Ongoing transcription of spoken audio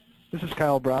This is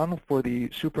Kyle Brown for the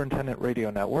Superintendent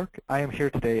Radio Network. I am here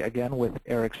today again with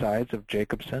Eric Sides of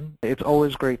Jacobson. It's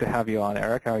always great to have you on,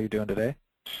 Eric. How are you doing today?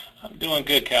 I'm doing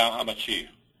good, Kyle. How about you?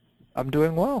 I'm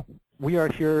doing well. We are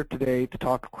here today to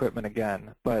talk equipment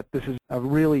again, but this is a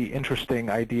really interesting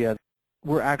idea.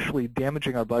 We're actually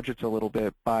damaging our budgets a little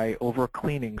bit by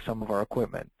over-cleaning some of our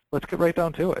equipment. Let's get right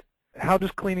down to it. How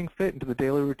does cleaning fit into the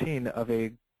daily routine of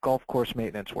a golf course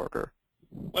maintenance worker?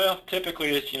 Well,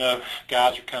 typically it's,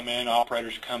 guys are coming in,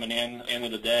 operators are coming in, end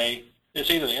of the day. It's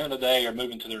either the end of the day or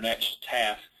moving to their next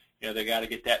task. They got to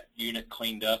get that unit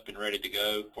cleaned up and ready to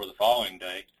go for the following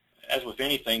day. As with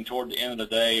anything, toward the end of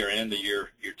the day or end of your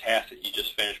task that you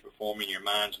just finished performing, your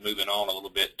mind's moving on a little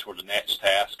bit toward the next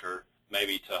task or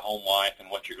maybe to home life and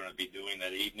what you're going to be doing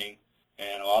that evening.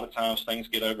 And a lot of times things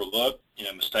get overlooked,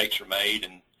 mistakes are made,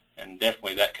 and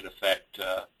definitely that could affect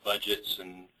budgets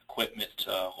and equipment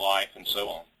life and so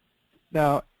on.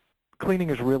 Now, cleaning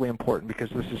is really important because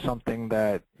this is something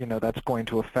that, that's going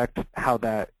to affect how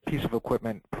that piece of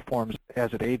equipment performs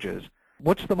as it ages.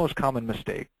 What's the most common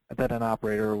mistake that an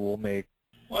operator will make?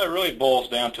 Well, it really boils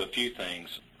down to a few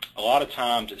things. A lot of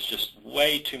times it's just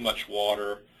way too much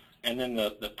water, and then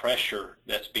the pressure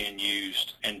that's being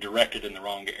used and directed in the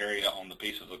wrong area on the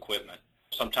piece of equipment.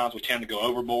 Sometimes we tend to go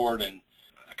overboard, and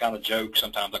I kind of joke,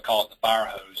 sometimes I call it the fire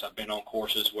hose. I've been on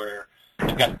courses where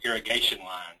they've got the irrigation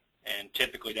line, and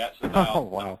typically that's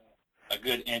about a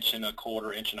good inch and a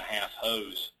quarter, inch and a half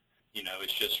hose.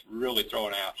 It's just really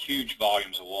throwing out huge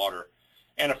volumes of water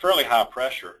and a fairly high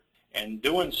pressure. And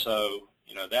doing so,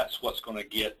 that's what's going to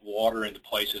get water into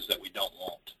places that we don't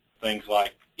want. Things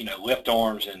like, lift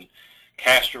arms and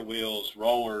caster wheels,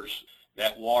 rollers,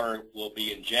 that water will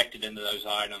be injected into those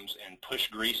items and push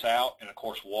grease out, and of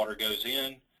course water goes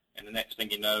in, and the next thing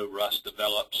you know, rust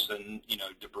develops and,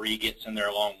 debris gets in there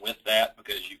along with that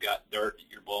because you've got dirt that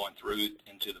you're blowing through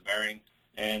into the bearing,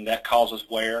 and that causes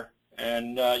wear.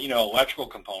 And, electrical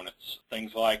components,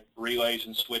 things like relays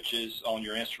and switches on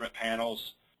your instrument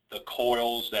panels, the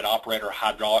coils that operate our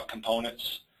hydraulic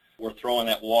components, we're throwing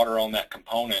that water on that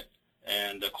component.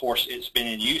 And, of course, it's been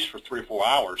in use for 3 or 4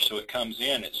 hours, so it comes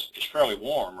in, it's fairly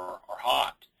warm or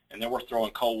hot. And then we're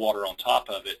throwing cold water on top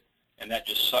of it, and that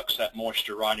just sucks that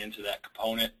moisture right into that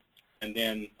component. And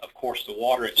then, of course, the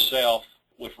water itself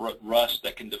with rust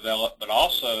that can develop, but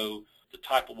also the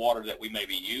type of water that we may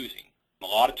be using. A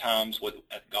lot of times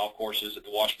at golf courses, at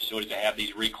the wash facilities, they have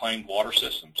these reclaimed water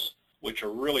systems, which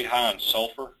are really high in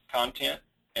sulfur content,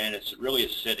 and it's really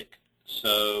acidic.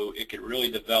 So it could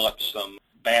really develop some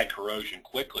bad corrosion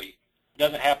quickly. It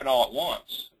doesn't happen all at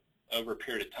once. Over a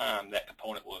period of time, that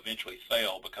component will eventually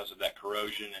fail because of that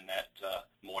corrosion and that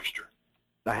moisture.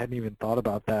 I hadn't even thought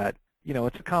about that.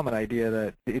 It's a common idea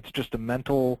that it's just a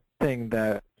mental thing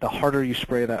that the harder you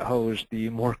spray that hose, the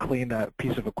more clean that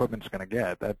piece of equipment's going to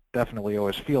get. That definitely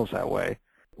always feels that way.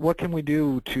 What can we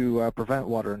do to prevent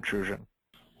water intrusion?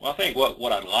 Well, I think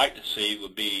what I'd like to see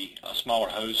would be a smaller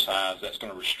hose size that's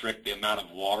going to restrict the amount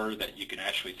of water that you can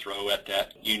actually throw at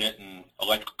that unit and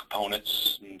electrical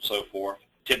components and so forth.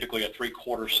 Typically a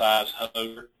 3/4 size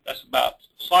hose. That's about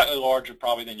slightly larger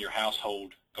probably than your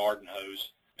household garden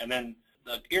hose. And then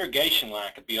the irrigation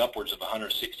line could be upwards of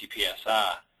 160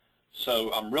 psi.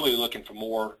 So I'm really looking for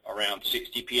more around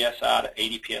 60 psi to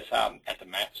 80 psi at the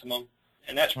maximum.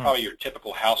 And that's probably your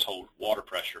typical household water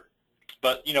pressure.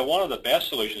 But, one of the best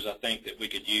solutions I think that we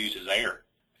could use is air.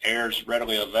 Air is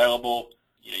readily available.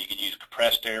 You could use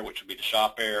compressed air, which would be the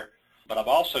shop air. But I've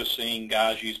also seen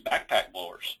guys use backpack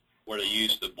blowers where they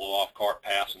use the blow-off cart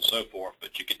pass and so forth.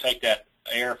 But you could take that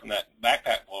air from that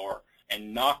backpack blower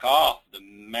and knock off the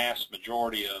mass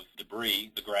majority of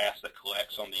debris, the grass that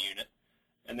collects on the unit.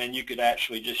 And then you could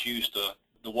actually just use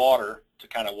the water to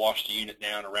kind of wash the unit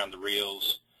down around the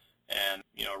reels and,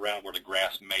 around where the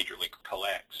grass majorly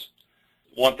collects.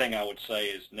 One thing I would say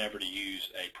is never to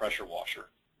use a pressure washer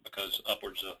because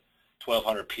upwards of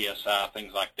 1,200 psi,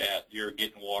 things like that, you're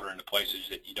getting water into places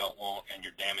that you don't want and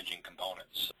you're damaging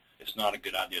components. It's not a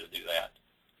good idea to do that.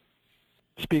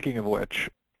 Speaking of which,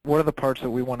 what are the parts that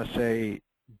we want to say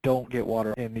don't get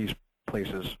water in these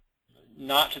places?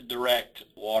 Not to direct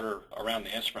water around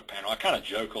the instrument panel. I kind of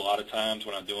joke a lot of times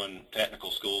when I'm doing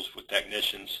technical schools with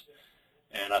technicians,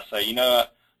 and I say,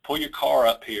 pull your car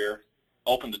up here,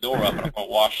 open the door up, and I'm going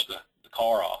to wash the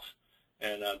car off.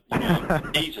 And,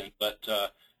 I'm teasing, but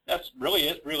that's really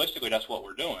it. Realistically, that's what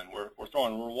we're doing. We're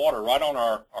throwing water right on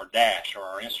our dash or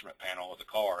our instrument panel of the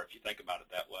car, if you think about it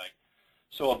that way.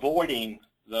 So avoiding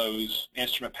those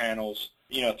instrument panels,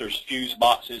 if there's fuse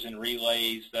boxes and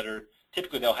relays that are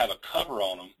typically they'll have a cover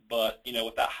on them, but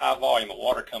with that high volume of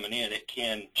water coming in, it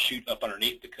can shoot up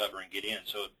underneath the cover and get in.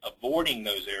 So avoiding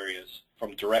those areas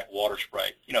from direct water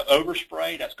spray.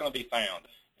 Overspray, that's going to be found.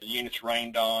 The unit's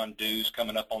rained on, dew's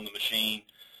coming up on the machine,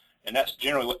 and that's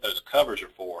generally what those covers are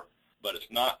for. But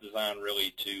it's not designed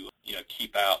really to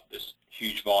keep out this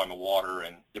huge volume of water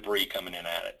and debris coming in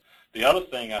at it. The other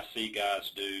thing I see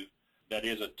guys do that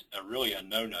is really a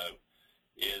no-no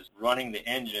is running the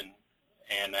engine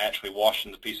and actually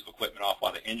washing the piece of equipment off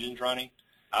while the engine's running.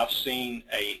 I've seen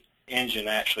a engine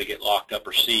actually get locked up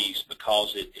or seized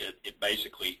because it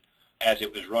basically, as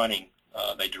it was running,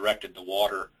 they directed the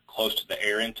water close to the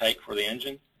air intake for the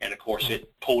engine, and of course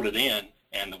it pulled it in,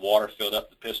 and the water filled up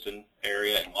the piston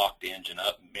area and locked the engine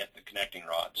up and bent the connecting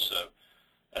rods. So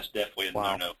that's definitely a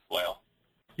no-no as well.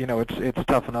 It's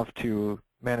tough enough to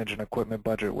manage an equipment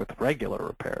budget with regular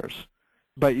repairs.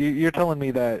 But you're telling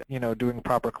me that, doing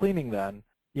proper cleaning then,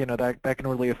 that can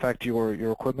really affect your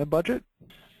equipment budget?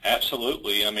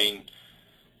 Absolutely. I mean,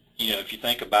 if you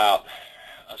think about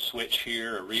a switch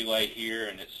here, a relay here,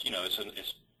 and it's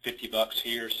 $50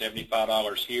 here,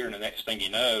 $75 here, and the next thing you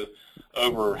know,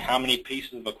 over how many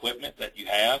pieces of equipment that you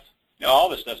have. All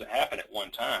this doesn't happen at one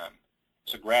time.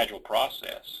 It's a gradual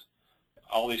process.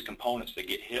 All these components that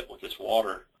get hit with this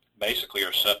water basically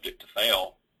are subject to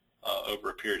fail over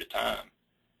a period of time.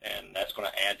 And that's going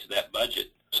to add to that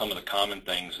budget. Some of the common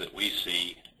things that we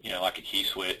see, like a key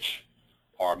switch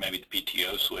or maybe the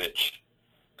PTO switch,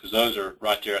 because those are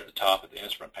right there at the top of the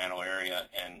instrument panel area,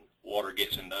 and water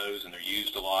gets in those, and they're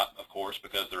used a lot, of course,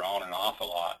 because they're on and off a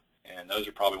lot. And those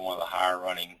are probably one of the higher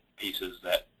running pieces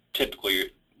that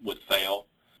typically would fail.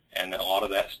 And a lot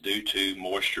of that's due to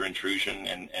moisture intrusion,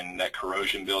 and that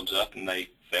corrosion builds up, and they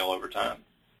fail over time.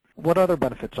 What other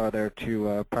benefits are there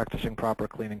to practicing proper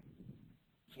cleaning?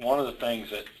 One of the things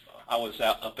that I was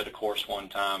out up at a course one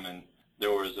time, and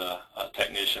there was a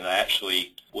technician that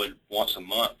actually would, once a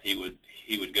month, he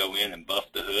would go in and buff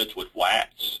the hoods with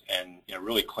wax and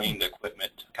really clean the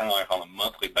equipment, kind of like on a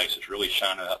monthly basis, really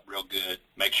shine it up real good,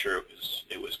 make sure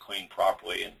it was cleaned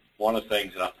properly. And one of the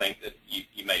things that I think that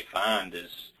you may find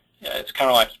is it's kind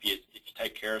of like if you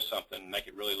take care of something and make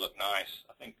it really look nice,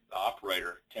 I think the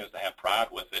operator tends to have pride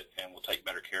with it and will take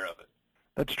better care of it.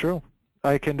 That's true.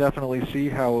 I can definitely see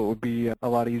how it would be a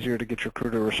lot easier to get your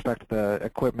crew to respect the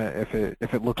equipment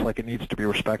if it looks like it needs to be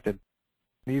respected.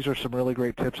 These are some really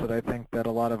great tips that I think that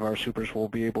a lot of our supers will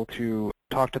be able to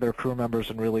talk to their crew members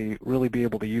and really be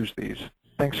able to use these.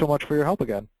 Thanks so much for your help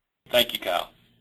again. Thank you, Kyle.